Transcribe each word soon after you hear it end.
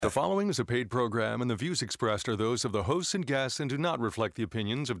The following is a paid program, and the views expressed are those of the hosts and guests and do not reflect the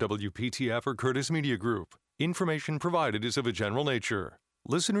opinions of WPTF or Curtis Media Group. Information provided is of a general nature.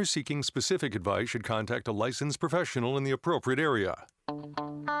 Listeners seeking specific advice should contact a licensed professional in the appropriate area.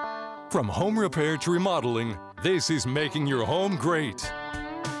 From home repair to remodeling, this is Making Your Home Great.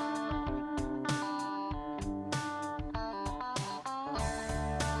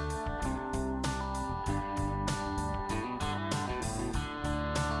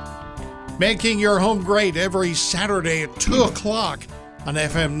 Making Your Home Great every Saturday at 2 o'clock on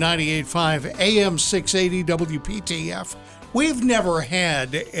FM 98.5, AM 680 WPTF. We've never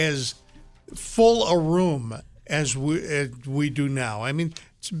had as full a room as we do now. I mean,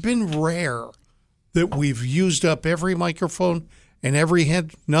 it's been rare that we've used up every microphone and every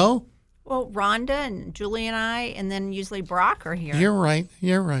head. No? Well, Rhonda and Julie and I, and then usually Brock are here. You're right.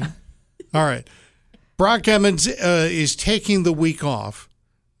 All right. Brock Emmons is taking the week off.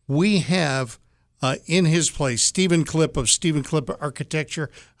 We have in his place Stephen Klipp of Stephen Klipp Architecture.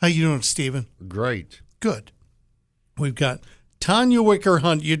 How you doing, Stephen? Great. Good. We've got Tanya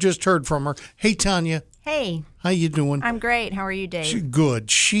Wicker-Hunt. You just heard from her. Hey, Tanya. Hey. How you doing? I'm great. How are you, Dave? Good.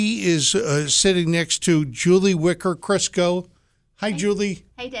 She is sitting next to Julie Wicker-Crisco. Hi, Julie.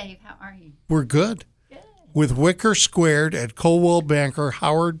 Hey, Dave. How are you? We're good. Good. With Wicker Squared at Coldwell Banker,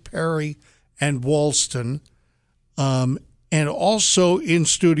 Howard Perry, and Walston. And also in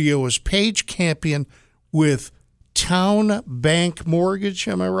studio is Paige Campion with Town Bank Mortgage.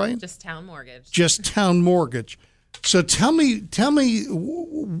 Am I right? Just Town Mortgage. Just Town Mortgage. So tell me,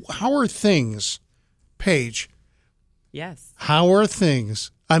 how are things, Paige? Yes. How are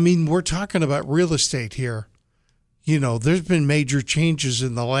things? I mean, we're talking about real estate here. You know, there's been major changes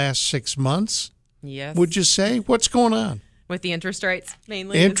in the last 6 months. Yes. Would you say? What's going on? With the interest rates,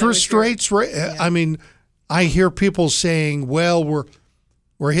 mainly? Interest rates, right? Yeah. I mean, I hear people saying, well,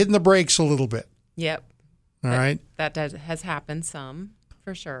 we're hitting the brakes a little bit. Yep. All right. That has happened some,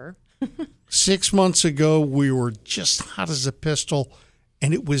 for sure. 6 months ago, we were just hot as a pistol,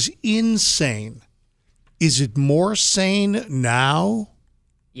 and it was insane. Is it more sane now?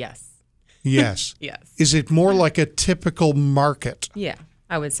 Yes. Yes. Yes. Is it more like a typical market? Yeah,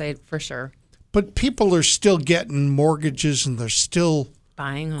 I would say for sure. But people are still getting mortgages, and they're still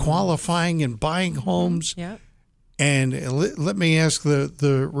Buying homes. qualifying and buying homes. Yep. And let me ask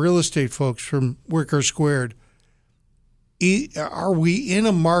the real estate folks from Wicker Squared, are we in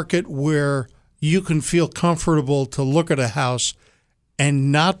a market where you can feel comfortable to look at a house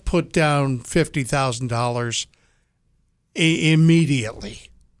and not put down $50,000 immediately?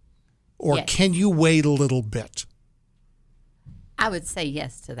 Or Yes. can you wait a little bit? I would say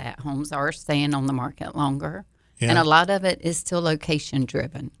yes to that. Homes are staying on the market longer. Yeah. And a lot of it is still location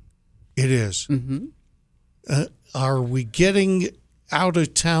driven. It is. Mm-hmm. Are we getting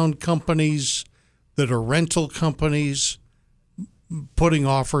out-of-town companies that are rental companies putting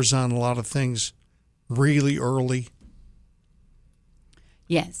offers on a lot of things really early?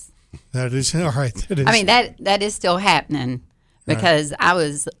 Yes. That is all right. That is. I mean, that is still happening because I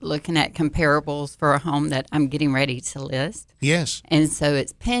was looking at comparables for a home that I'm getting ready to list. Yes. And so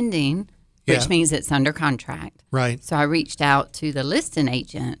it's pending, which Yeah. means it's under contract. Right. So I reached out to the listing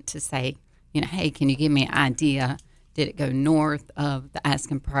agent to say, hey, can you give me an idea? Did it go north of the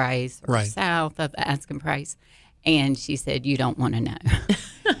asking price or Right. south of the asking price? And she said, you don't want to know.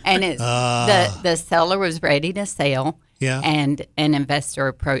 And it's the seller was ready to sell. Yeah. And an investor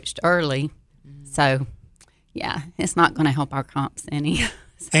approached early. So, yeah, it's not going to help our comps any.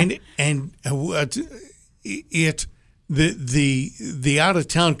 And the out of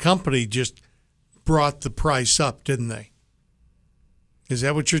town company just brought the price up, didn't they? Is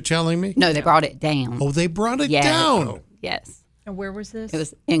that what you're telling me? No, they brought it down. Oh, they brought it Yes. down. Yes. And where was this? It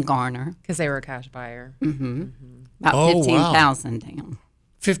was in Garner. Because they were a cash buyer. About Oh, wow. 15,000 down.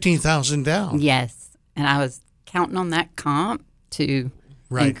 15,000 down. Yes. And I was counting on that comp to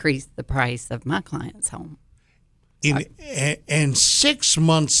Right. increase the price of my client's home. And 6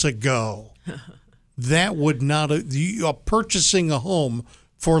 months ago, that would not have, purchasing a home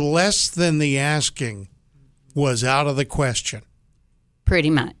for less than the asking was out of the question. Pretty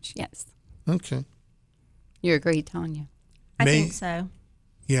much, yes. Okay. You agree, Tanya? I think so.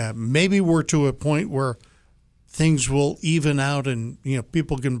 Yeah, maybe we're to a point where things will even out and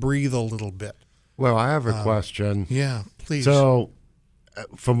people can breathe a little bit. Well, I have a question. Yeah, please. So,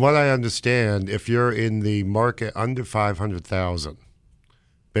 from what I understand, if you're in the market under 500,000,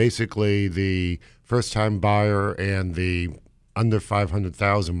 basically the first-time buyer and the under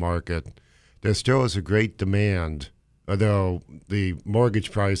 500,000 market, there still is a great demand, although the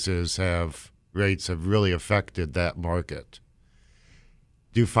mortgage rates have really affected that market.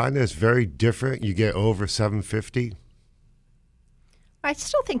 Do you find that it's very different? You get over 750? I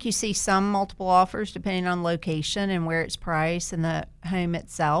still think you see some multiple offers depending on location and where it's priced and the home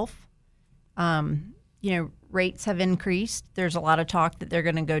itself. Rates have increased. There's a lot of talk that they're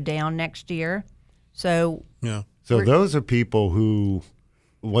going to go down next year. So Yeah. So those are people who,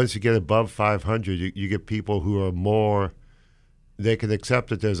 once you get above 500, you get people who are more, they can accept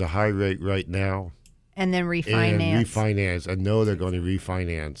that there's a high rate right now and then refinance. and know they're going to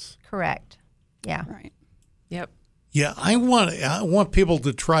refinance. Correct. Yeah. Right. Yep. Yeah, I want people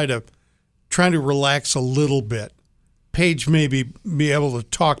to try to relax a little bit. Paige may be able to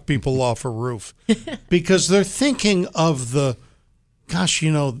talk people off a roof because they're thinking of the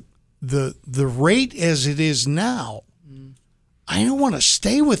rate as it is now. I don't want to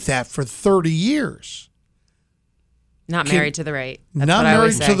stay with that for 30 years. Not married to the rate. That's Not what I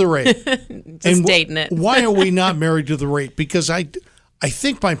married would to say. the rate. Just dating it. Why are we not married to the rate? Because I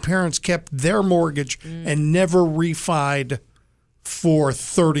think my parents kept their mortgage and never refied for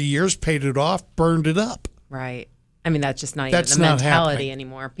 30 years, paid it off, burned it up. Right. I mean, that's just not That's even the not mentality happening.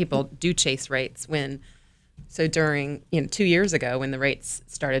 anymore. People do chase rates during 2 years ago when the rates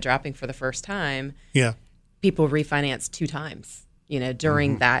started dropping for the first time, Yeah. people refinanced 2 times,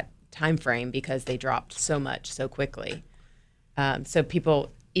 during that time frame because they dropped so much so quickly. So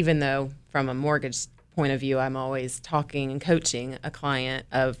people, even though from a mortgage point of view, I'm always talking and coaching a client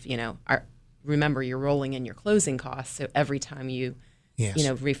of, remember you're rolling in your closing costs. So every time you, Yes.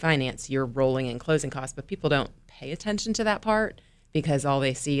 refinance, you're rolling in closing costs, but people don't pay attention to that part because all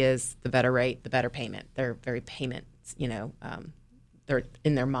they see is the better rate, the better payment. They're very payments, they're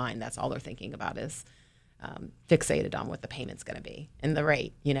in their mind. That's all they're thinking about is fixated on what the payment's going to be and the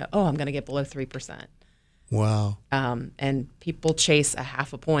rate, I'm going to get below 3%. Wow. And people chase a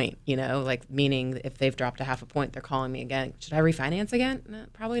half a point, meaning if they've dropped a half a point, they're calling me again. Should I refinance again? No,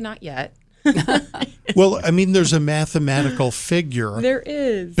 probably not yet. Well, I mean, there's a mathematical figure There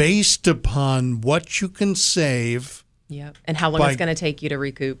is. based upon what you can save, Yep. And how long By- it's going to take you to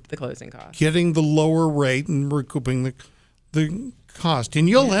recoup the closing costs. getting the lower rate and recouping the cost. And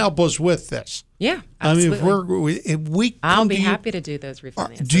you'll help us with this. Yeah, I mean, absolutely. if we I'll come be to you- happy to do those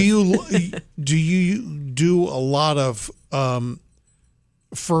refinances. do you do a lot of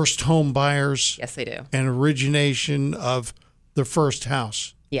first home buyers Yes, they do. and origination of the first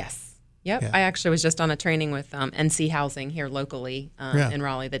house? Yes. Yep. Yeah. I actually was just on a training with NC Housing here locally Yeah. in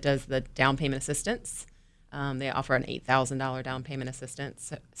Raleigh that does the down payment assistance. They offer an $8,000 down payment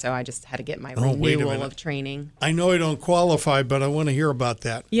assistance. So I just had to get my Oh, wait a renewal minute. of training. I know I don't qualify, but I want to hear about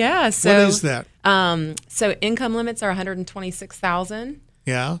that. Yeah. So What is that? So income limits are $126,000.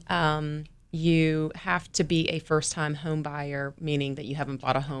 Yeah. You have to be a first-time home buyer, meaning that you haven't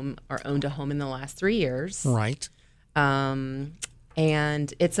bought a home or owned a home in the last 3 years. Right.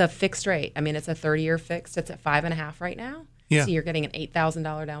 And it's a fixed rate. I mean, it's a 30-year fixed. It's at 5.5 right now. Yeah. So you're getting an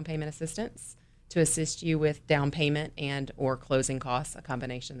 $8,000 down payment assistance to assist you with down payment and or closing costs, a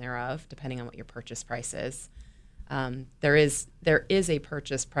combination thereof, depending on what your purchase price is. There is a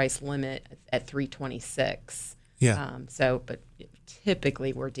purchase price limit at $326. Yeah. But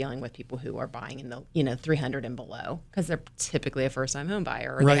typically we're dealing with people who are buying in the 300 and below because they're typically a first-time home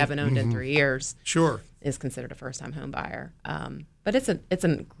buyer or Right. they haven't owned in 3 years. Sure. Is considered a first-time home buyer. But it's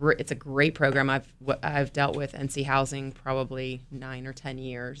a great program. I've dealt with NC Housing probably 9 or 10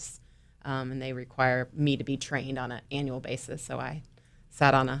 years, and they require me to be trained on an annual basis. So I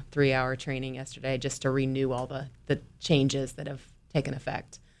sat on a 3-hour training yesterday just to renew all the changes that have taken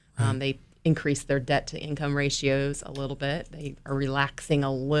effect. They increased their debt to income ratios a little bit. They are relaxing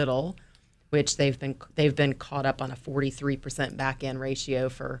a little, which they've been caught up on a 43% back end ratio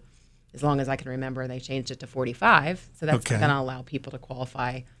for as long as I can remember. They changed it to 45, so that's Okay. going to allow people to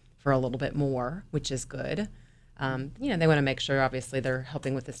qualify for a little bit more, which is good. They want to make sure, obviously, they're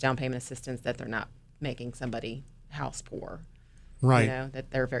helping with this down payment assistance that they're not making somebody house poor. Right.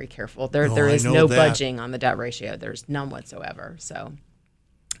 That they're very careful. There Oh, I is know no that. budging on the debt ratio. There's none whatsoever. So,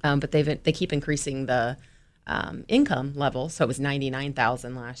 but they keep increasing the income level. So it was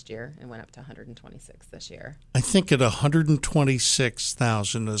 99,000 last year and went up to 126 this year. I think at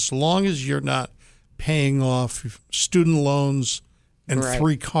 126,000, as long as you're not paying off student loans and Right.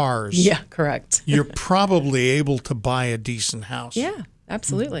 3 cars, Yeah, correct. you're probably able to buy a decent house. Yeah,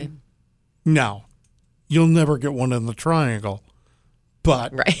 absolutely. Now, you'll never get one in the Triangle,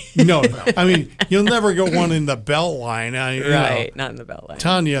 but Right. no, I mean, you'll never get one in the Beltline. Right, not in the Beltline.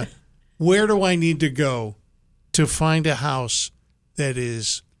 Tanya, where do I need to go to find a house that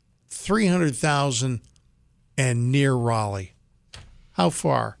is 300,000 and near Raleigh? How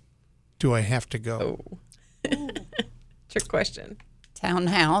far do I have to go? Trick question.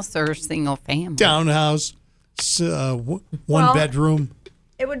 Townhouse or single family? Townhouse, one Well- bedroom.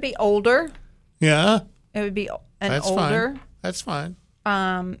 It would be older. Yeah, It would be an that's older fine. That's fine.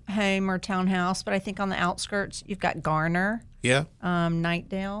 home or townhouse. But I think on the outskirts, you've got Garner, Yeah.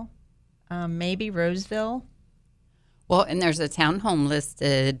 Nightdale, maybe Roseville. Well, and there's a townhome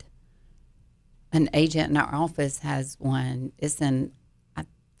listed. An agent in our office has one. It's in, I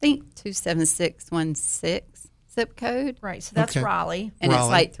think, 27616 zip code, Right. So that's Okay. Raleigh. and Raleigh.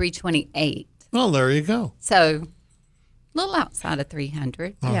 it's like 328. Well, there you go. So, a little outside of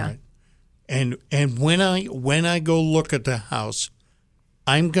 300. All Yeah. right. And when I go look at the house,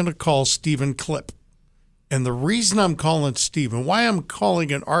 I'm going to call Stephen Clip. And the reason I'm calling Stephen, why I'm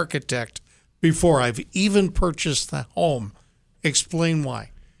calling an architect before I've even purchased the home, explain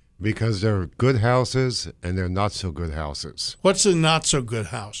why. Because they're good houses and they're not so good houses. What's a not so good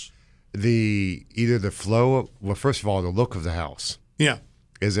house? Either the flow, well, first of all, the look of the house. Yeah.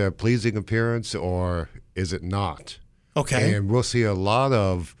 Is it a pleasing appearance or is it not? Okay. And we'll see a lot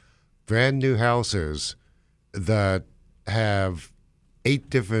of brand new houses that have 8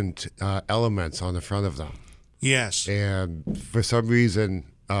 different elements on the front of them. Yes. And for some reason,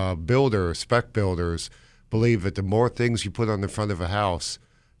 spec builders, believe that the more things you put on the front of a house,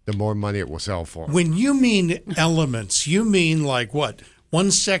 the more money it will sell for. When you mean elements, you mean like what?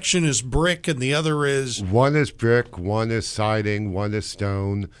 One section is brick and the other is One is brick, one is siding, one is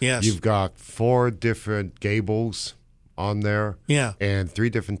stone. Yes. You've got 4 different gables on there. Yeah. And 3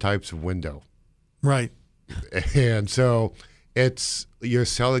 different types of window. right. And so you're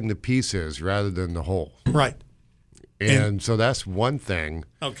selling the pieces rather than the whole. Right. And so that's one thing.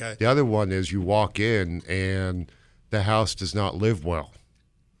 Okay. The other one is you walk in and the house does not live well.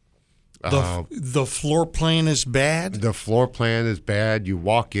 The floor plan is bad. The floor plan is bad. You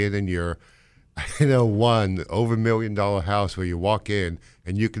walk in and you're, one over $1 million house where you walk in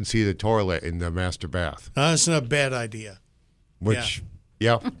and you can see the toilet in the master bath, That's not a bad idea. which,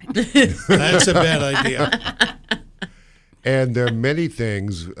 yeah. That's a bad idea. And there are many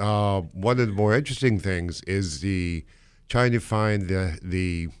things. One of the more interesting things is trying to find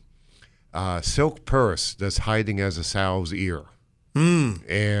the silk purse that's hiding as a sow's ear.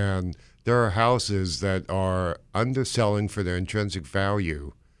 And there are houses that are underselling for their intrinsic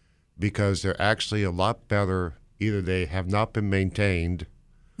value because they're actually a lot better. Either they have not been maintained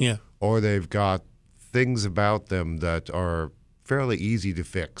Yeah. or they've got things about them that are fairly easy to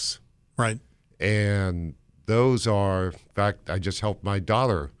fix. Right. And those are, in fact, I just helped my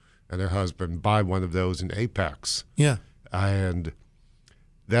daughter and her husband buy one of those in Apex. Yeah. And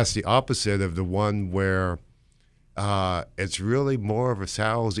that's the opposite of the one where it's really more of a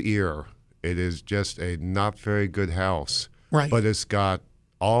sow's ear. It is just a not very good house. Right. But it's got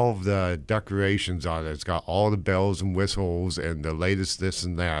all of the decorations on it. It's got all the bells and whistles and the latest this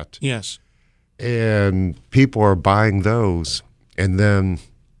and that. Yes. And people are buying those. And then,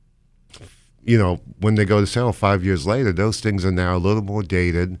 when they go to sell 5 years later, those things are now a little more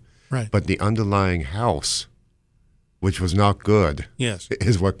dated. Right. But the underlying house, which was not good, Yes.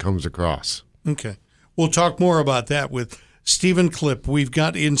 is what comes across. Okay. We'll talk more about that with Stephen Clip. We've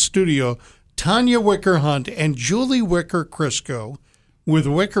got in studio Tanya Wicker Hunt and Julie Wicker Crisco with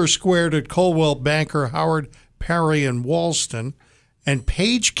Wicker Squared at Coldwell Banker, Howard Perry, and Walston, and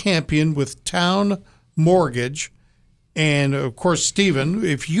Paige Campion with Town Mortgage. And, of course, Stephen,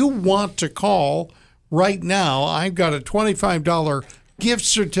 if you want to call right now, I've got a $25 gift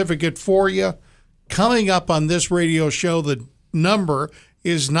certificate for you coming up on this radio show. The number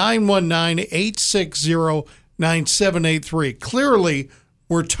is 919-860-9783. Clearly,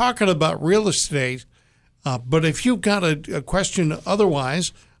 we're talking about real estate, but if you've got a question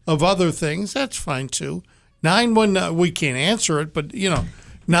otherwise of other things, that's fine too. 919, we can't answer it, but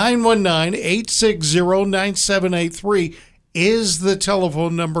 919-860-9783 is the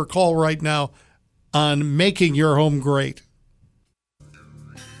telephone number. Call right now on Making Your Home Great.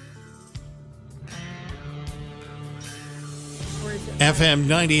 FM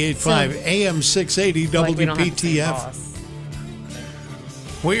 98.5, AM 680, Like we don't have the same WPTF. boss.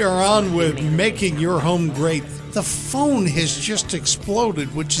 We are on with Making Your Home Great. The phone has just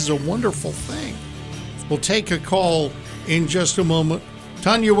exploded, which is a wonderful thing. We'll take a call in just a moment.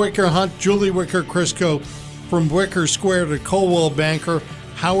 Tanya Wicker Hunt, Julie Wicker Crisco from Wicker Square to Coldwell Banker,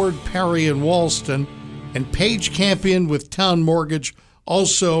 Howard Perry and Walston, and Paige Campion with Town Mortgage.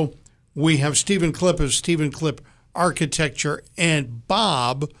 Also, we have Stephen Clip of Stephen Clip Architecture and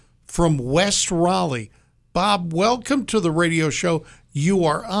Bob from West Raleigh. Bob, welcome to the radio show. You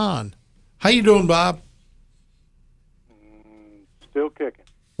are on. How you doing, Bob? Still kicking.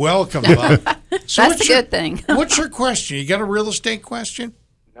 Welcome, Bob. So That's a good thing. What's your question? You got a real estate question?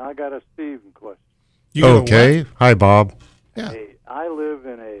 Now I got a Steven question. You got a Okay. what? Hi, Bob. Yeah. Hey, I live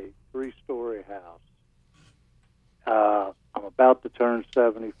in a 3-story house. I'm about to turn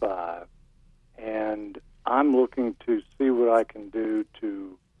 75, and I'm looking to see what I can do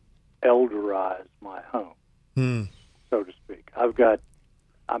to elderize my home, so to speak.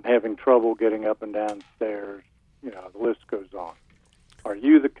 I'm having trouble getting up and down stairs. You know, the list goes on. Are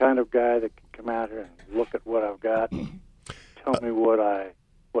you the kind of guy that can come out here and look at what I've got and tell me what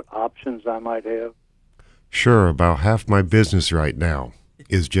options I might have? Sure, about half my business right now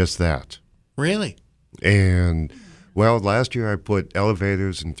is just that. Really? And, well, last year I put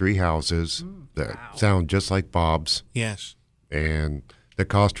elevators in 3 houses that sound just like Bob's, Yes. and the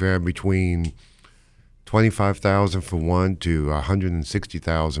cost ran between $25,000 for one to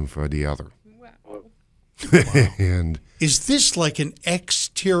 $160,000 for the other. And Is this like an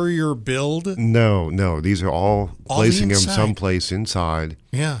exterior build? no, these are all placing them inside. someplace inside.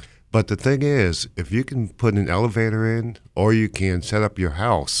 Yeah. But the thing is, if you can put an elevator in, or you can set up your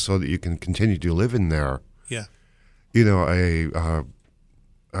house so that you can continue to live in there, Yeah. you know, a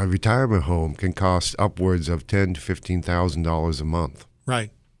retirement home can cost upwards of $10,000 to $15,000 a month.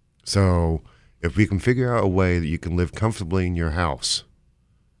 Right. So if we can figure out a way that you can live comfortably in your house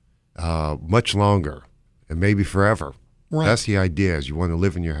much longer and maybe forever, Right. that's the idea. Is you want to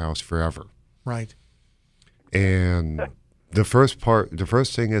live in your house forever. Right. And the first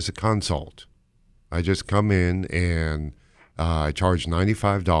thing is a consult. I just come in and I charge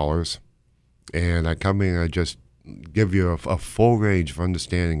 $95, and I come in and I just give you a full range of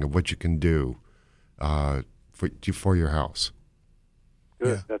understanding of what you can do for your house.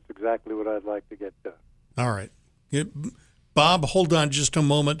 Good. Yeah. That's exactly what I'd like to get done. All right. Bob, hold on just a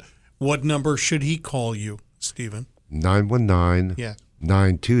moment. What number should he call you, Stephen? 919 Yeah.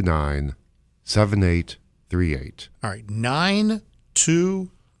 929 7838. All right.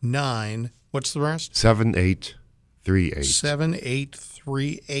 929. What's the rest? 7838.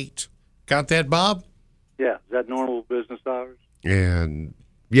 7838. Got that, Bob? Yeah. Is that normal business hours? And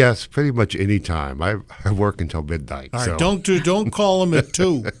yes, pretty much any time. I work until midnight. All right. so. Don't call him at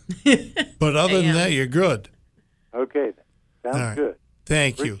 2. But other than that, you're good. Okay. Then. Sounds All right. good.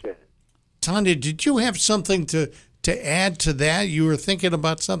 Thank you. Appreciate it. Tanya, did you have something to add to that? You were thinking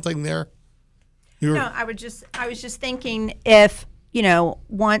about something there? You were, No, I was just thinking if,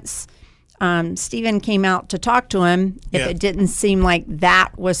 once Stephen came out to talk to him, if Yeah. it didn't seem like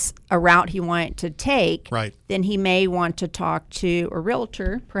that was a route he wanted to take, Right. then he may want to talk to a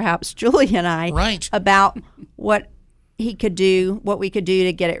realtor, perhaps Julie and I, Right. about what we could do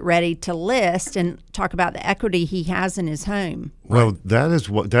to get it ready to list and talk about the equity he has in his home. Well,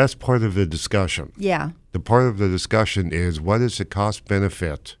 that's part of the discussion. Yeah. The part of the discussion is what is the cost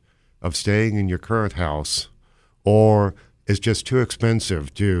benefit of staying in your current house, or it's just too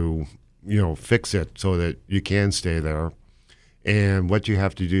expensive to, fix it so that you can stay there, and what you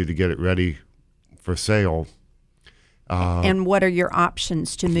have to do to get it ready for sale, And what are your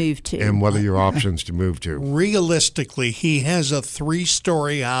options to move to? and what are your options to move to. realistically, he has a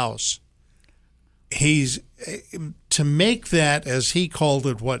 3-story house. He's to make that, as he called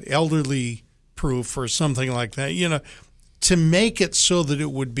it, elderly proof or something like that, to make it so that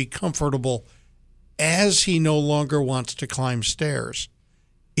it would be comfortable as he no longer wants to climb stairs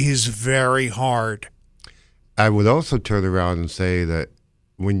is very hard. I would also turn around and say that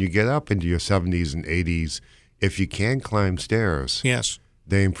when you get up into your 70s and 80s, if you can climb stairs, Yes.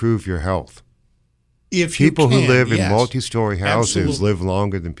 they improve your health. If People you who can, live in yes. multi-story houses Absolutely. live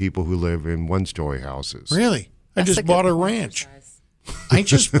longer than people who live in one-story houses. Really? I That's just a bought good a ranch. I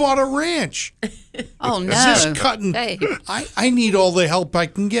just bought a ranch. Oh, no. It's just cutting. Dave. I need all the help I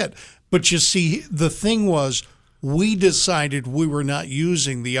can get. But you see, the thing was, we decided we were not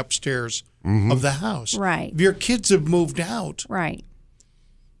using the upstairs of the house. Right. If your kids have moved out Right.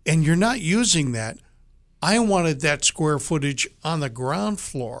 and you're not using that, I wanted that square footage on the ground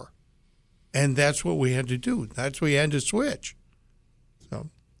floor. And that's what we had to do. That's what we had to switch. So,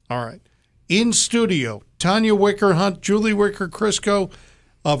 all right. In studio, Tanya Wicker Hunt, Julie Wicker Crisco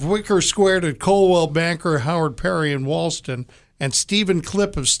of Wicker Squared at Colwell Banker, Howard Perry in Walston, and Stephen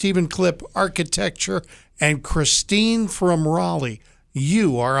Clipp of Stephen Clipp Architecture, and Christine from Raleigh.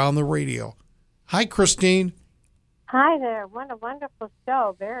 You are on the radio. Hi, Christine. Hi there. What a wonderful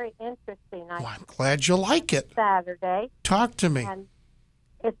show. Very interesting. Well, I'm glad you like it. Saturday, Talk to me. and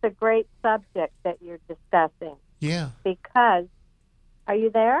it's a great subject that you're discussing Yeah. because, are you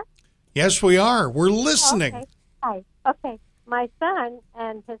there? Yes, we are. We're listening. Okay. Hi. Okay. My son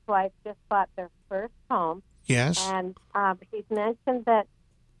and his wife just bought their first home, Yes. and he's mentioned that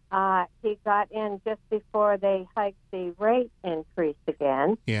he got in just before they hiked the rate increase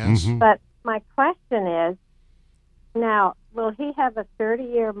again. Yes. But my question is, now, will he have a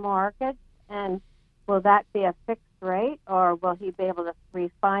 30-year mortgage, and will that be a fixed rate, or will he be able to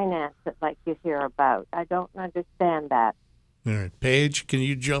refinance it like you hear about? I don't understand that. All right, Paige, can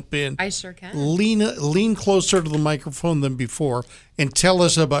you jump in? I sure can. Lean closer to the microphone than before and tell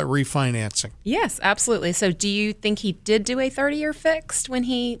us about refinancing. Yes, absolutely. So do you think he did do a 30-year fixed when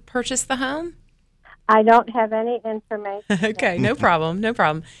he purchased the home? I don't have any information. Okay, no problem.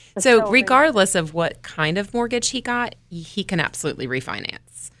 So regardless of what kind of mortgage he got, he can absolutely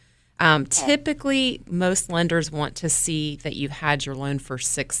refinance. Typically, most lenders want to see that you've had your loan for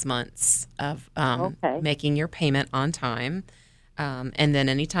 6 months of making your payment on time. And then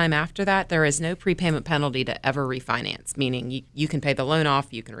anytime after that, there is no prepayment penalty to ever refinance, meaning you can pay the loan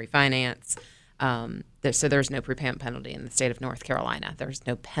off, you can refinance. So there's no prepayment penalty in the state of North Carolina. There's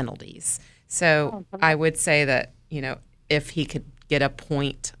no penalties. So I would say that, if he could get a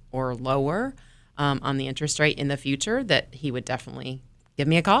point or lower on the interest rate in the future, that he would definitely give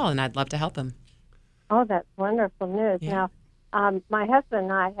me a call, and I'd love to help him. Oh, that's wonderful news. Yeah. Now, my husband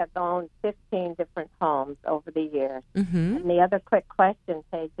and I have owned 15 different homes over the years. Mm-hmm. And the other quick question,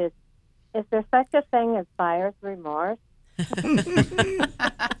 Paige, is there such a thing as buyer's remorse?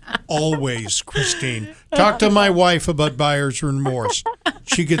 Always, Christine. Talk to my wife about buyer's remorse.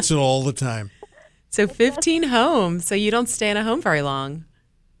 She gets it all the time. So 15 homes, so you don't stay in a home very long.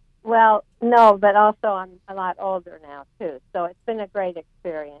 Well, no, but also I'm a lot older now, too. So it's been a great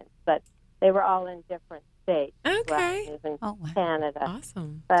experience. But they were all in different states. Okay. Well, in Oh, wow. Canada.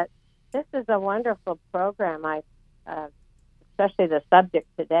 Awesome. But this is a wonderful program. Especially the subject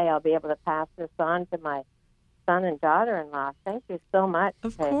today, I'll be able to pass this on to my son and daughter-in-law. Thank you so much.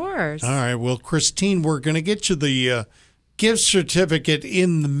 Of Paige. course. All right. Well, Christine, we're going to get you the gift certificate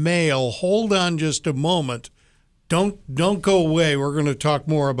in the mail. Hold on just a moment. Don't go away. We're going to talk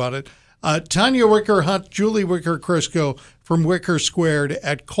more about it. Tanya Wicker Hunt, Julie Wicker Crisco from Wicker Squared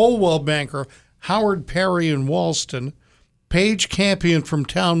at Coldwell Banker, Howard Perry in Walston, Paige Campion from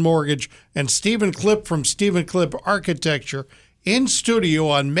Town Mortgage, and Stephen Clipp from Stephen Clipp Architecture in studio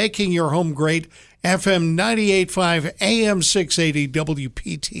on Making Your Home Great, FM 98.5, AM 680,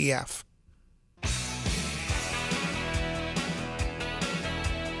 WPTF.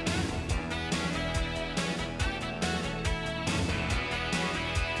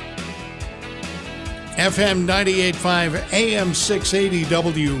 FM 98.5, AM 680,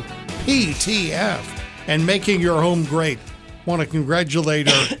 WPTF, and Making Your Home Great. Want to congratulate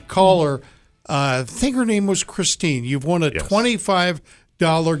our caller. I think her name was Christine. You've won a $25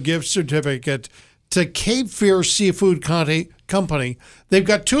 gift certificate to Cape Fear Seafood Company. They've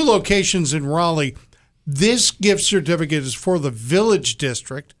got 2 locations in Raleigh. This gift certificate is for the Village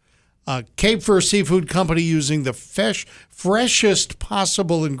District. Cape Fear Seafood Company, using the freshest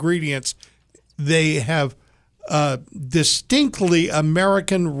possible ingredients. They have distinctly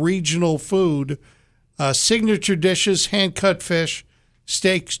American regional food, signature dishes, hand-cut fish,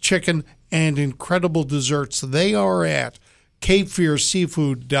 steaks, chicken, and incredible desserts. They are at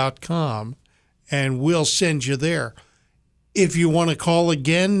CapeFearSeafood.com, and we'll send you there. If you want to call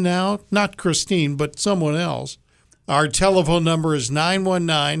again now, not Christine, but someone else, our telephone number is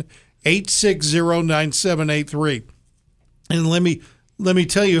 919-860-9783. And let me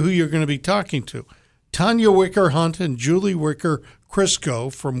tell you who you're going to be talking to. Tanya Wicker Hunt and Julie Wicker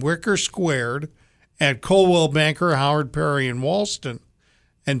Crisco from Wicker Squared at Coldwell Banker, Howard Perry in Walston,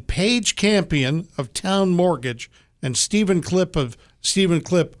 and Paige Campion of Town Mortgage and Stephen Clipp of Stephen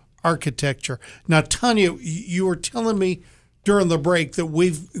Clipp Architecture. Now, Tanya, you were telling me during the break that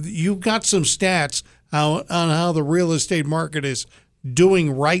you've got some stats on how the real estate market is doing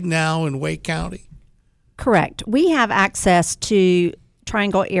right now in Wake County. Correct. We have access to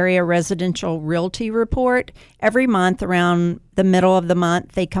Triangle Area Residential Realty Report. Every month, around the middle of the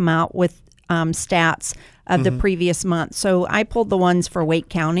month, they come out with stats of the previous month. So I pulled the ones for Wake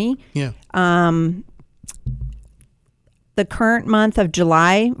County. Yeah. The current month of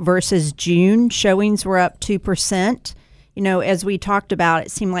July versus June, showings were up 2%. As we talked about,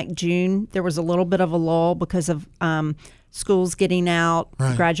 it seemed like June, there was a little bit of a lull because of schools getting out,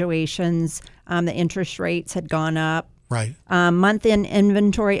 Right. graduations, the interest rates had gone up. Right. Month-end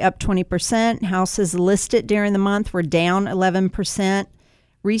inventory up 20%. Houses listed during the month were down 11%.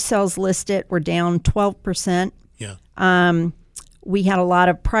 Resales listed were down 12%. Yeah. We had a lot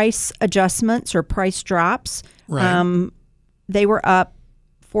of price adjustments or price drops. Right. They were up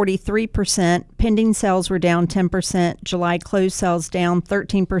 43%. Pending sales were down 10%. July closed sales down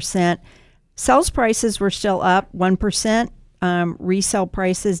 13%. Sales prices were still up 1%. resale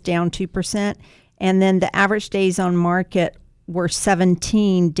prices down 2%. And then the average days on market were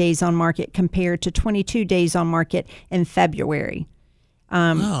 17 days on market compared to 22 days on market in February.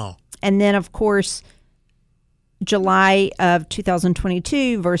 Wow. And then, of course, July of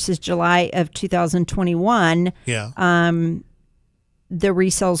 2022 versus July of 2021, Yeah. the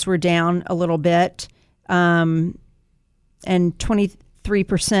resales were down a little bit, and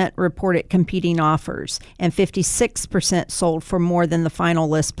 23% reported competing offers, and 56% sold for more than the final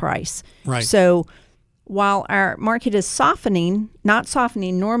list price. Right. So while our market is softening, not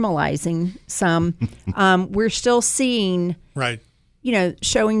softening, normalizing some, we're still seeing, Right.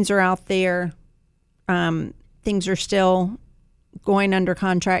 showings are out there. Things are still going under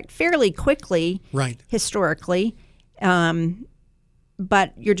contract fairly quickly, Right. historically.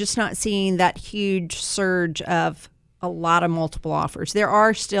 But you're just not seeing that huge surge of a lot of multiple offers. There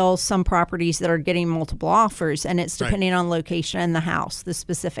are still some properties that are getting multiple offers, and it's Right. depending on location and the house, the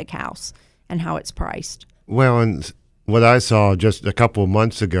specific house, and how it's priced. Well, and what I saw just a couple of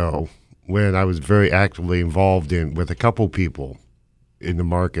months ago when I was very actively involved with a couple people in the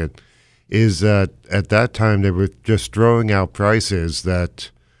market is that at that time they were just throwing out prices that,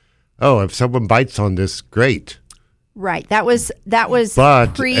 if someone bites on this, great. Right. That was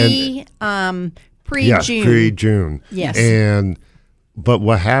But- pre-June. Yes, pre-June. Yes. But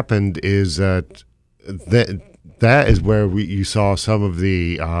what happened is that is where you saw some of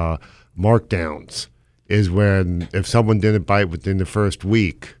the markdowns. Is when if someone didn't bite within the first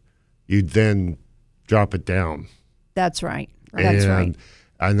week, you'd then drop it down. That's right. That's right.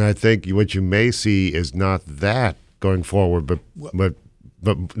 And I think what you may see is not that going forward, but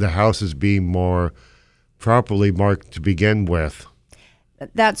the houses being more properly marked to begin with.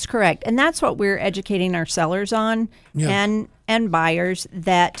 That's correct. And that's what we're educating our sellers on and buyers,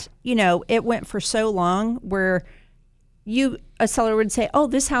 that, it went for so long where a seller would say,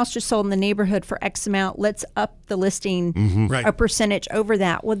 this house just sold in the neighborhood for X amount. Let's up the listing Right. a percentage over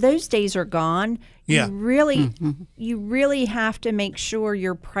that. Well, those days are gone. Yeah. You really have to make sure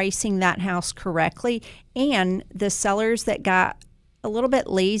you're pricing that house correctly. And the sellers that got a little bit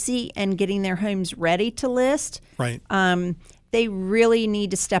lazy and getting their homes ready to list, Right. they really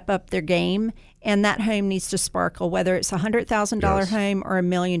need to step up their game, and that home needs to sparkle, whether it's a $100,000 home or $1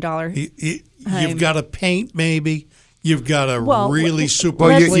 million home. You've got to paint, maybe. You've got to really super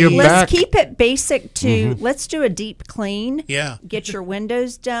Well, clean. you're Let's back. keep it basic to let's do a deep clean. Yeah. Get your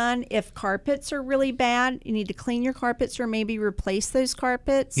windows done. If carpets are really bad, you need to clean your carpets or maybe replace those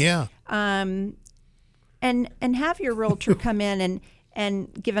carpets. Yeah. And have your realtor come in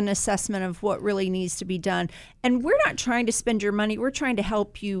and give an assessment of what really needs to be done. And we're not trying to spend your money. We're trying to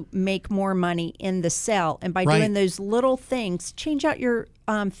help you make more money in the sale. And by Right. doing those little things, change out your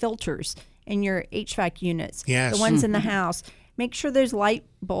filters in your HVAC units, Yes. the ones in the house. Make sure those light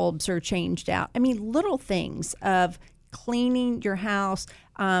bulbs are changed out. I mean, little things of cleaning your house,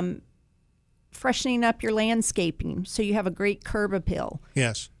 freshening up your landscaping so you have a great curb appeal.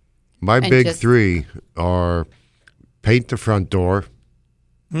 Yes. My And big just- three are paint the front door,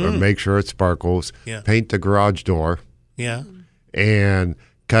 or make sure it sparkles, Yeah. paint the garage door, Yeah. and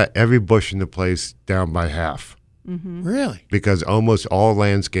cut every bush in the place down by half. Really? Because almost all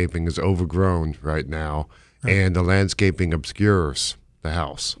landscaping is overgrown right now, and the landscaping obscures the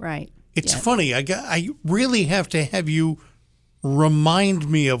house. Right. It's Yes. funny. I really have to have you remind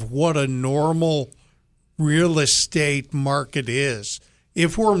me of what a normal real estate market is.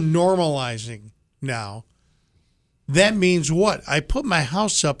 If we're normalizing now, that means what? I put my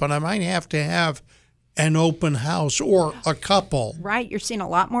house up and I might have to have an open house or a couple. Right. You're seeing a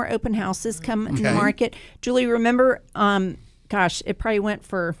lot more open houses come in the Okay. market. Julie, remember, it probably went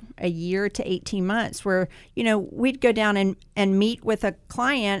for a year to 18 months where, we'd go down and meet with a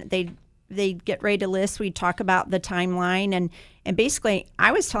client. They'd get ready to list. We'd talk about the timeline. And basically,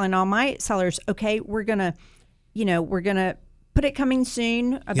 I was telling all my sellers, okay, we're going to put it coming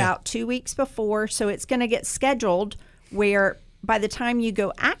soon, about 2 weeks before. So it's going to get scheduled where by the time you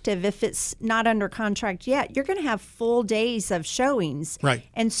go active, if it's not under contract yet, you're going to have full days of showings. Right.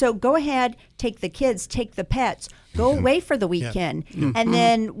 And so go ahead, take the kids, take the pets, go away for the weekend. And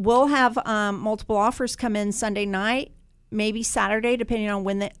then we'll have multiple offers come in Sunday night, maybe Saturday, depending on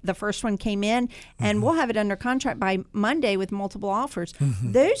when the first one came in. And we'll have it under contract by Monday with multiple offers.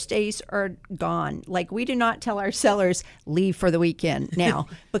 Those days are gone. Like, we do not tell our sellers, leave for the weekend now.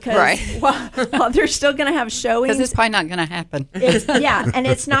 Because Right. while they're still going to have showings. Because it's probably not going to happen. And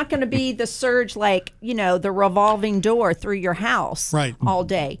it's not going to be the surge like, the revolving door through your house Right. all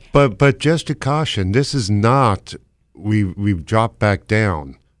day. But just a caution, this is not we've dropped back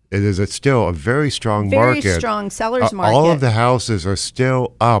down. It is still a very strong Very market. strong seller's market. All of the houses are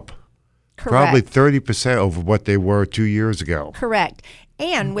still up, probably 30% over what they were 2 years ago. Correct.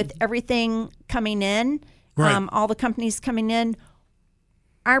 And with everything coming in, Right. all the companies coming in,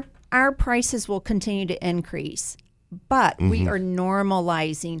 our prices will continue to increase. But we are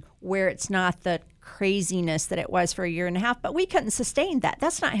normalizing where it's not the craziness that it was for a year and a half. But we couldn't sustain that.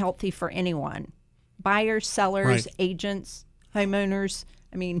 That's not healthy for anyone. Buyers, sellers, Right. agents, homeowners.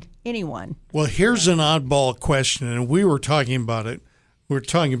 I mean, anyone. Well, here's an oddball question, and we were talking about it. We were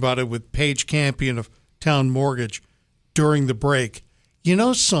talking about it with Paige Campion of Town Mortgage during the break. You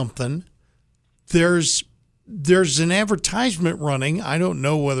know something? There's an advertisement running. I don't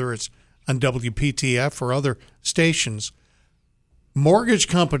know whether it's on WPTF or other stations. Mortgage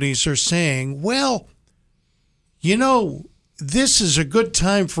companies are saying, well, you know, this is a good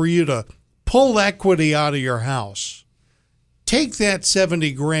time for you to pull equity out of your house. Take that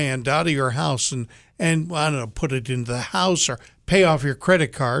 70 grand out of your house and I don't know, put it into the house or pay off your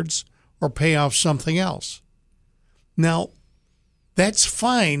credit cards or pay off something else. Now, that's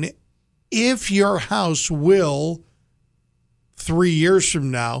fine if your house will, 3 years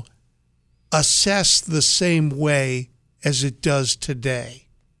from now, assess the same way as it does today.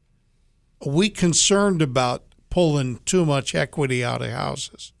 Are we concerned about pulling too much equity out of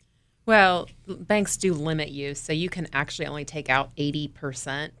houses? Well, banks do limit you, so you can actually only take out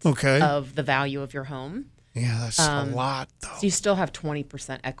 80% Okay. of the value of your home. Yeah, that's a lot, though. So you still have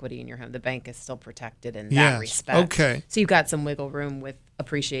 20% equity in your home. The bank is still protected in that Yes. respect. Okay. So you've got some wiggle room with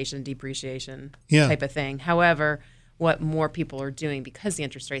appreciation, depreciation Yeah. type of thing. However, what more people are doing because the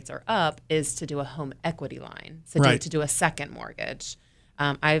interest rates are up is to do a home equity line. So Right. to do a second mortgage.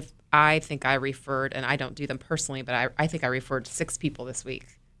 I think I referred, and I don't do them personally, but I think I referred 6 people this week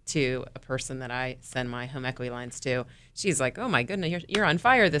to a person that I send my home equity lines to. She's like, "Oh my goodness, you're on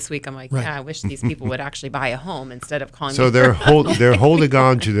fire this week." I'm like, Right. "Yeah, I wish these people would actually buy a home instead of calling." So me they're holding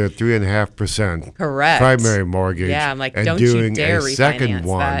on to their 3.5% Correct. primary mortgage. Yeah, I'm like, and don't you doing dare a second refinance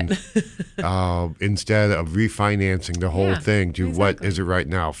one instead of refinancing the whole Yeah, thing to what exactly. is it right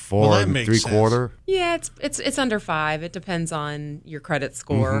now? Well, 4 that makes 3/4. Yeah, it's under 5. It depends on your credit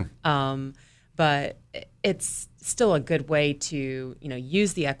score, but it's still a good way to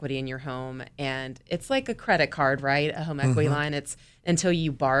use the equity in your home, and it's like a credit card, right? A home equity line. It's until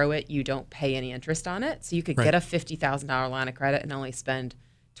you borrow it, you don't pay any interest on it. So you could Right. get a $50,000 line of credit and only spend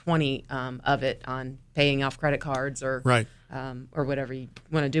 20 of it on paying off credit cards or Right. or whatever you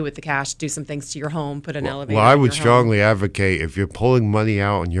want to do with the cash. Do some things to your home. Put an elevator. Well, I in would your home. strongly advocate if you're pulling money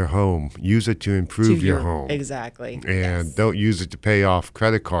out in your home, use it to improve To your home. Exactly. And Yes. don't use it to pay off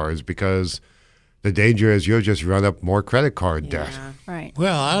credit cards because the danger is you'll just run up more credit card debt. Yeah. Right.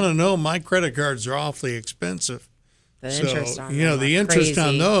 Well, I don't know. My credit cards are awfully expensive. The So, interest on you know, them the are interest on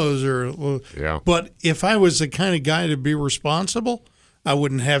crazy. those are. Well, Yeah. But if I was the kind of guy to be responsible, I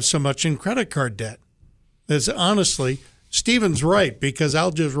wouldn't have so much in credit card debt. That's honestly, Stephen's right because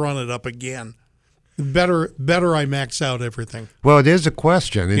I'll just run it up again. Better I max out everything. Well, it is a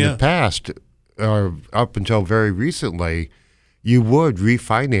question. In Yeah. the past, up until very recently, you would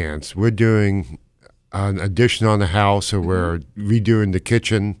refinance. We're doing an addition on the house, or we're redoing the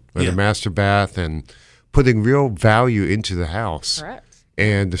kitchen or Yeah. the master bath and putting real value into the house. Correct.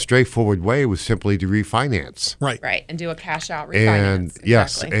 And the straightforward way was simply to refinance. Right. Right, and do a cash out refinance. And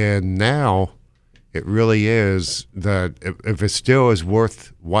yes, Exactly. and now it really is that if it still is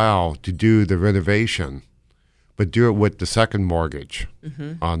worthwhile to do the renovation, but do it with the second mortgage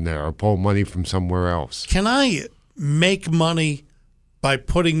on there or pull money from somewhere else. Can I make money by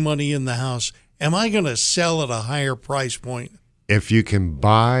putting money in the house? Am I going to sell at a higher price point? If you can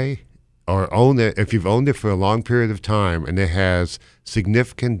buy or own it, if you've owned it for a long period of time and it has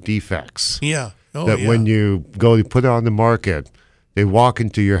significant defects, Yeah. Oh, that yeah. when you go to put it on the market, they walk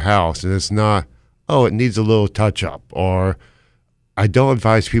into your house and it's not, oh, it needs a little touch up, or I don't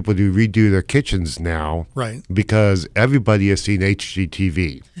advise people to redo their kitchens now, Right. because everybody has seen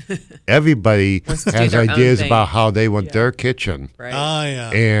HGTV. Everybody Wants to do has their own ideas thing. about how they want their kitchen. Right. Ah, yeah.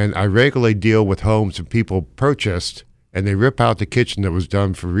 And I regularly deal with homes that people purchased and they rip out the kitchen that was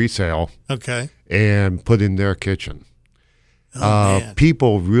done for resale Okay. and put in their kitchen. Oh, man.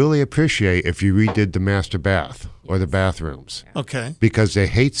 People really appreciate if you redid the master bath or the bathrooms Okay. because they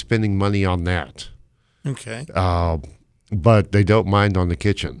hate spending money on that, Okay. but they don't mind on the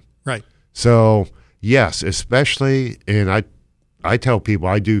kitchen. Right. So yes, especially, and I tell people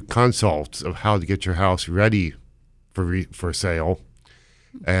I do consults of how to get your house ready for sale,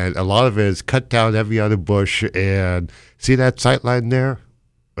 and a lot of it is cut down every other bush and see that sight line there.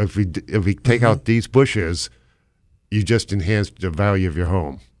 If we take out these bushes, you just enhance the value of your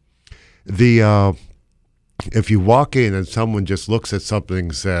home. if you walk in and someone just looks at something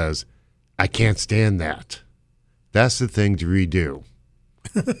and says, I can't stand that, that's the thing to redo.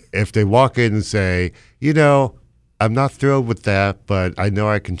 If they walk in and say, I'm not thrilled with that, but I know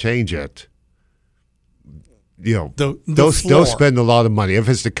I can change it, they'll spend a lot of money. If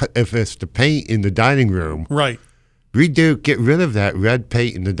it's the paint in the dining room, right, get rid of that red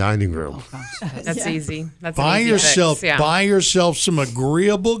paint in the dining room. That's easy. That's buy an easy fix, yeah. Buy yourself some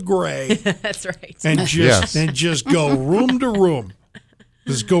agreeable gray. That's right. And just go room to room.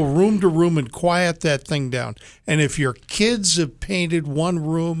 Just go room to room and quiet that thing down. And if your kids have painted one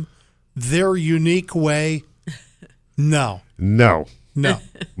room their unique way, no. Not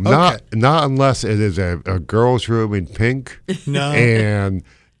Okay. not unless it is a girl's room in pink. No. And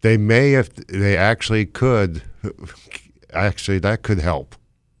they actually could. Actually, that could help.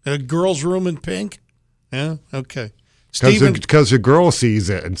 A girl's room in pink? Yeah, okay. Because the girl sees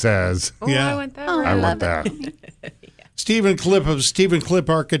it and says, I want that. I want that. Stephen Clip of Stephen Clip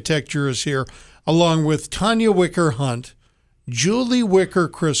Architecture is here, along with Tanya Wicker Hunt, Julie Wicker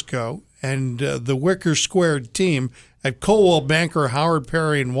Crisco, and the Wicker Squared team at Coldwell Banker, Howard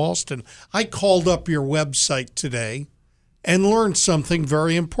Perry, and Walston. I called up your website today and learned something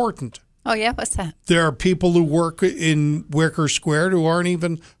very important. Oh, yeah? What's that? There are people who work in Wicker Squared who aren't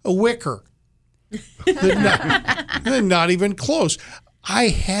even a Wicker. They're not even close. I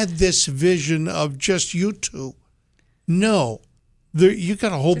had this vision of just you two. No, you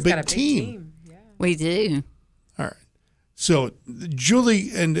got a whole big team. Yeah. We do. All right. So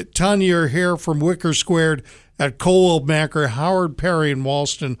Julie and Tanya are here from Wicker Squared at Coldwell Banker, Howard Perry, and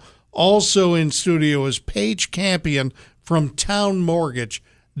Walston. Also in studio is Paige Campion from Town Mortgage.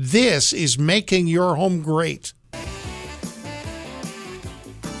 This is Making Your Home Great.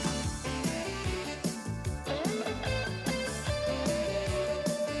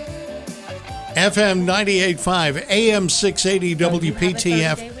 FM 98.5, AM 680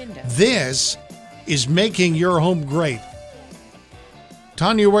 WPTF. This is Making Your Home Great.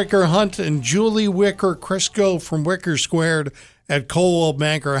 Tanya Wicker Hunt and Julie Wicker Crisco from Wicker Squared at Coldwell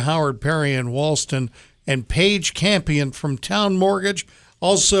Banker, Howard Perry, and Walston, and Paige Campion from Town Mortgage.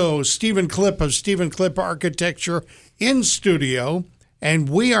 Also, Stephen Clip of Stephen Clip Architecture in studio. And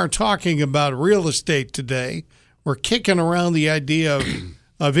we are talking about real estate today. We're kicking around the idea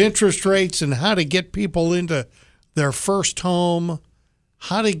of interest rates and how to get people into their first home,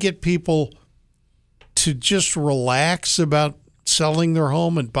 how to get people to just relax about selling their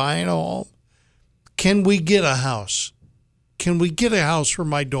home and buying a home. Can we get a house? Can we get a house for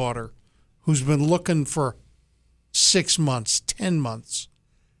my daughter who's been looking for 6 months, 10 months?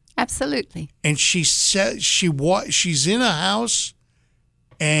 Absolutely. And she said she's in a house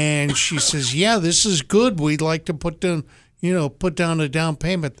and she says, yeah, this is good. We'd like to put down a down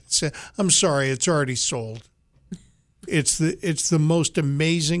payment. I'm sorry, it's already sold. It's the most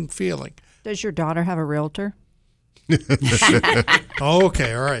amazing feeling. Does your daughter have a realtor?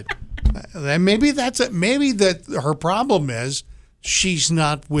 Okay, all right. Maybe that's it. Maybe that her problem is she's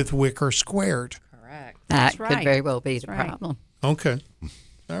not with Wicker Squared. Correct. That right. could very well be the That's right. problem. Okay,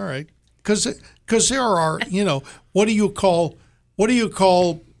 all right. Because there are, what do you call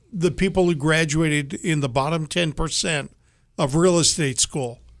the people who graduated in the bottom 10% of real estate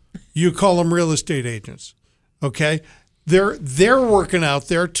school? You call them real estate agents. Okay, they're working out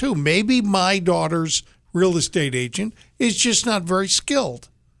there too. Maybe my daughter's real estate agent is just not very skilled.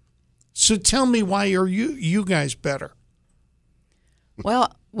 So tell me, why are you guys better?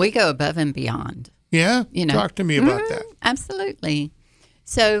 Well, we go above and beyond. Yeah? Talk to me about that. Absolutely.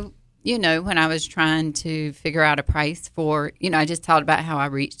 So, when I was trying to figure out a price for, I just talked about how I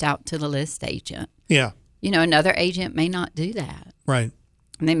reached out to the list agent. Yeah. Another agent may not do that. Right.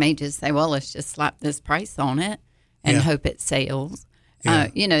 And they may just say, well, let's just slap this price on it and hope it sells.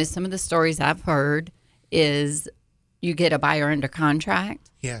 Yeah. Some of the stories I've heard is you get a buyer under contract.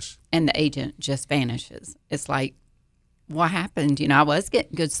 Yes. And the agent just vanishes. It's like, what happened? I was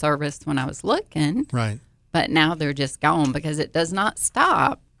getting good service when I was looking. Right. But now they're just gone because it does not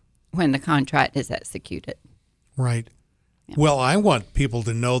stop when the contract is executed. Right. Yeah. Well, I want people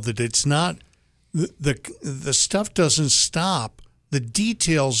to know that it's not, the stuff doesn't stop. The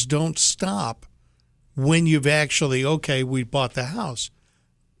details don't stop when you've actually, we bought the house.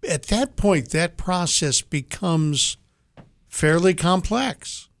 At that point, that process becomes fairly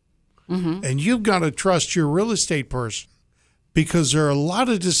complex. Mm-hmm. And you've got to trust your real estate person, because there are a lot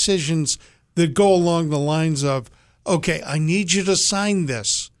of decisions that go along the lines of, I need you to sign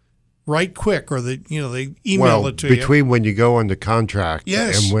this right quick, or they email it to you. Between when you go under contract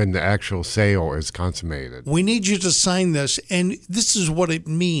Yes. and when the actual sale is consummated. We need you to sign this, and this is what it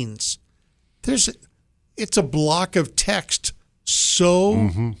means. it's a block of text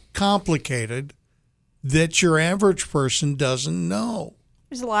so complicated that your average person doesn't know.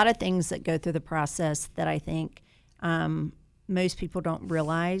 There's a lot of things that go through the process that I think most people don't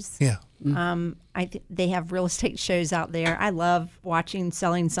realize. Yeah. They have real estate shows out there. I love watching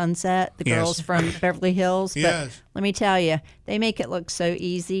Selling Sunset, the Yes. girls from Beverly Hills. Yes. But let me tell you, they make it look so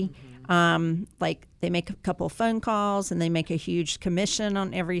easy. Like they make a couple of phone calls and they make a huge commission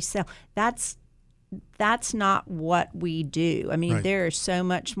on every sale. That's not what we do. I mean, Right. there is so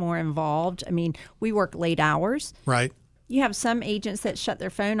much more involved. I mean, we work late hours. Right. You have some agents that shut their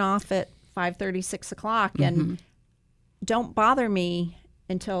phone off at 5:30, 6 o'clock and don't bother me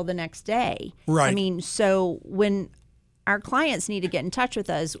until the next day. Right. I mean, so when our clients need to get in touch with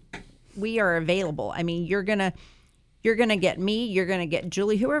us, we are available. I mean, you're gonna get me, you're gonna get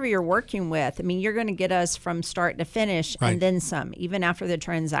Julie, whoever you're working with. I mean, you're gonna get us from start to finish Right. and then some, even after the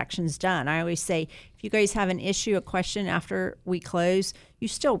transaction's done. I always say, if you guys have an issue, a question after we close, you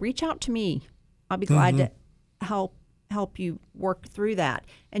still reach out to me. I'll be glad to help you work through that.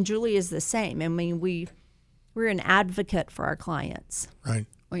 And Julie is the same. I mean, we're an advocate for our clients. Right.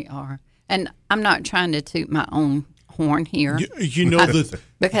 We are. And I'm not trying to toot my own horn here. You know that.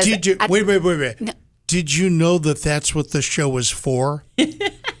 Because Wait. Did you know that that's what the show is for?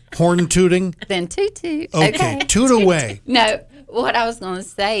 Horn tooting? Then toot. Okay. Toot away. No, what I was going to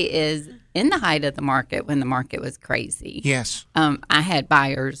say is in the height of the market, when the market was crazy, Yes. I had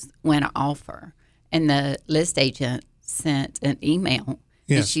buyers win an offer, and the list agent sent an email, and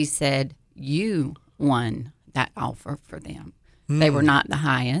Yes. she said, you won that offer for them. They were not the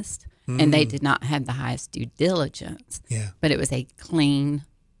highest, and they did not have the highest due diligence, Yeah. but it was a clean,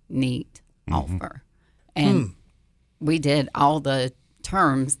 neat offer. And we did all the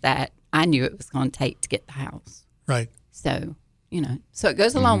terms that I knew it was going to take to get the house. Right. So, so it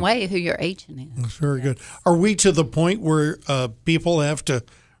goes a long way who your agent is. That's very good. Are we to the point where people have to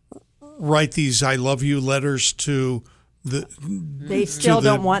write these "I love you" letters to the? They still to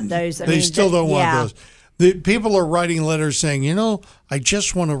the- don't want those. I They mean, still don't want yeah. those. The people are writing letters saying, I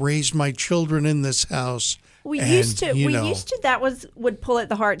just want to raise my children in this house. We And, used to. you We know. used to. That would pull at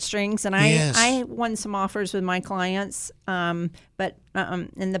the heartstrings, and Yes. I won some offers with my clients. But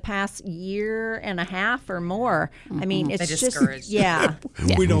in the past year and a half or more, I mean, it's just discouraged. yeah.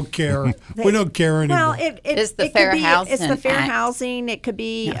 We don't care. We don't care anymore. Well, It's the it could Fair be, Housing It's the Fair Act. Housing. It could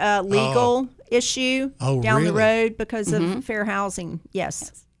be a legal issue down the really? road because of fair housing.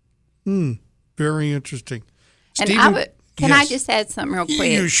 Yes. Very interesting. And Stephen, I would, can I yes. just add something real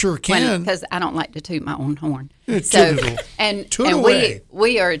quick? You sure can. Because I don't like to toot my own horn. Yeah, So, toot it. and Toot and away.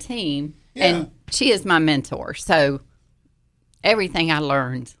 we are a team, Yeah. and she is my mentor. So everything I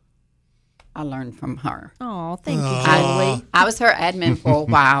learned from her. Oh, thank you, Aw. Julie. I was her admin for a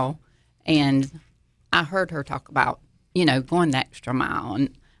while, and I heard her talk about, going the extra mile, and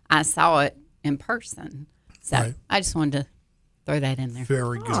I saw it in person. So Right. I just wanted to throw that in there.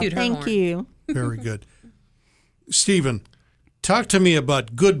 Very good. Oh, Toot her thank horn. you. Very good. Stephen, talk to me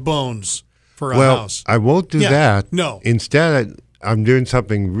about good bones for a Well, house. I won't do Yeah, that. no. Instead, I'm doing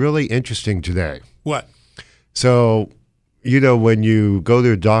something really interesting today. What? So, when you go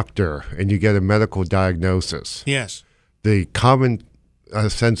to a doctor and you get a medical diagnosis, Yes. the common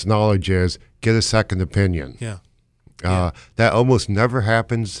sense knowledge is get a second opinion. Yeah. That almost never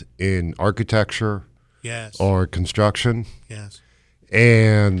happens in architecture Yes. or construction. Yes.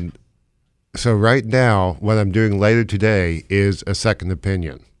 And so right now, what I'm doing later today is a second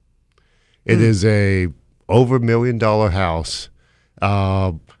opinion. It is a over $1 million house,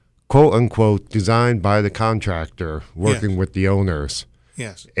 quote unquote, designed by the contractor working Yes. with the owners.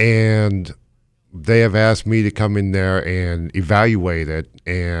 Yes. And they have asked me to come in there and evaluate it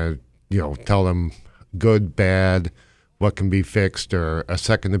and, tell them good, bad, what can be fixed, or a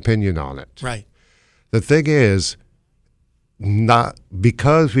second opinion on it. Right. The thing is, not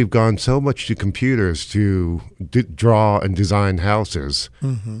because we've gone so much to computers to draw and design houses,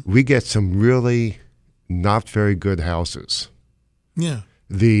 we get some really not very good houses. Yeah.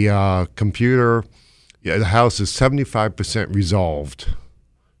 The computer, the house is 75% resolved,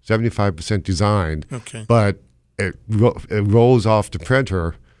 75% designed, Okay. but it rolls off the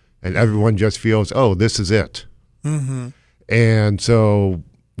printer, and everyone just feels, oh, this is it. And so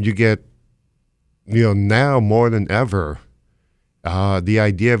you get, now more than ever, the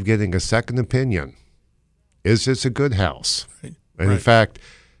idea of getting a second opinion. Is this a good house? Right. And in Right. fact,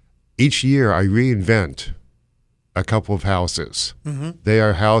 each year I reinvent a couple of houses. They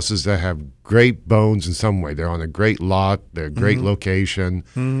are houses that have great bones in some way. They're on a great lot, they're a great location,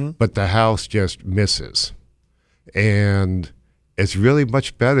 but the house just misses. And it's really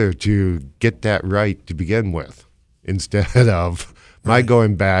much better to get that right to begin with instead of my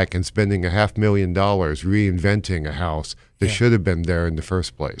going back and spending $500,000 reinventing a house that should have been there in the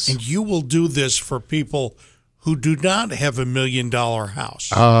first place. And you will do this for people who do not have $1 million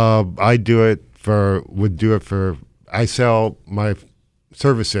house. I sell my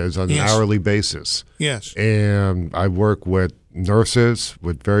services on an hourly basis. Yes. And I work with nurses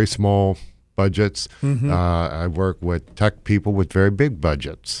with very small budgets. I work with tech people with very big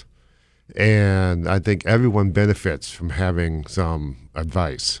budgets. And I think everyone benefits from having some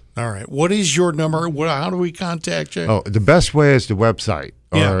advice. All right. What is your number? How do we contact you? Oh, the best way is the website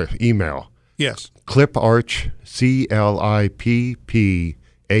or email. Yes. ClipArch,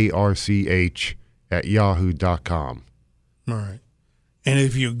 CLIPPARCH @yahoo.com. All right. And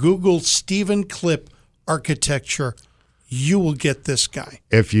if you Google Stephen Clipp Architecture, you will get this guy.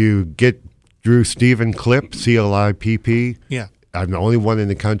 If you get through Stephen Clipp, CLIPP, Yeah. I'm the only one in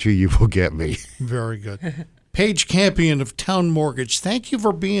the country, you will get me. Very good. Paige Campion of Town Mortgage, thank you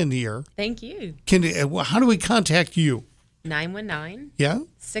for being here. Thank you. How do we contact you? 919 Yeah?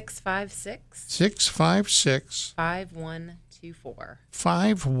 656 656 5124.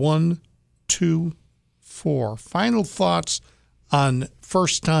 5124. Final thoughts on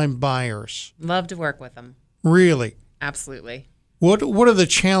first-time buyers. Love to work with them. Really? Absolutely. What are the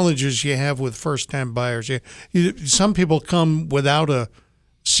challenges you have with first-time buyers? Some people come without a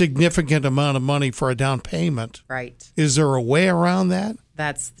significant amount of money for a down payment. Right. Is there a way around that?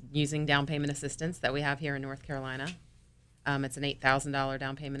 That's using down payment assistance that we have here in North Carolina. It's an $8,000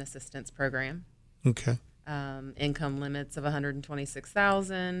 down payment assistance program. Okay. Income limits of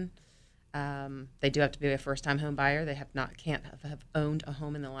 $126,000. They do have to be a first-time home buyer. They can't have owned a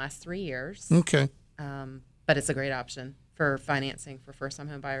home in the last 3 years. Okay. But it's a great option for financing for first-time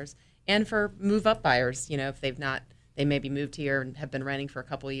home buyers and for move-up buyers. If they maybe moved here and have been renting for a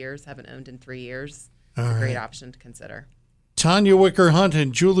couple of years, haven't owned in 3 years. It's a great option to consider. Tanya Wicker Hunt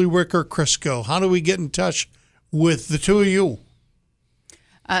and Julie Wicker Crisco. How do we get in touch with the two of you?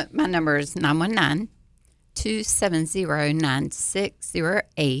 My number is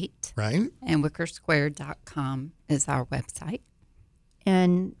 919-270-9608. Right. And wickersquare.com is our website.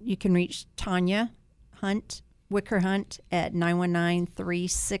 And you can reach Tanya Hunt, Wicker Hunt, at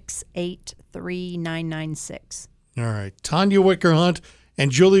 919-368-3996. All right. Tanya Wicker Hunt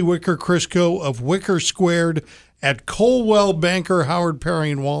and Julie Wicker Crisco of Wicker Squared at Colwell Banker, Howard Perry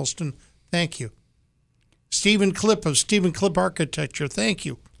in Walston. Thank you. Stephen Clipp of Stephen Clipp Architecture. Thank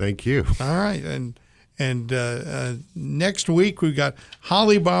you. Thank you. All right. And next week we've got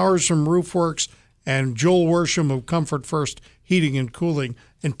Holly Bowers from Roofworks and Joel Worsham of Comfort First Heating and Cooling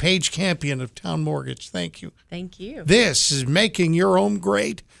and Paige Campion of Town Mortgage. Thank you. Thank you. This is Making Your Home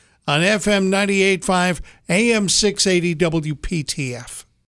Great on FM 98.5, AM 680 WPTF.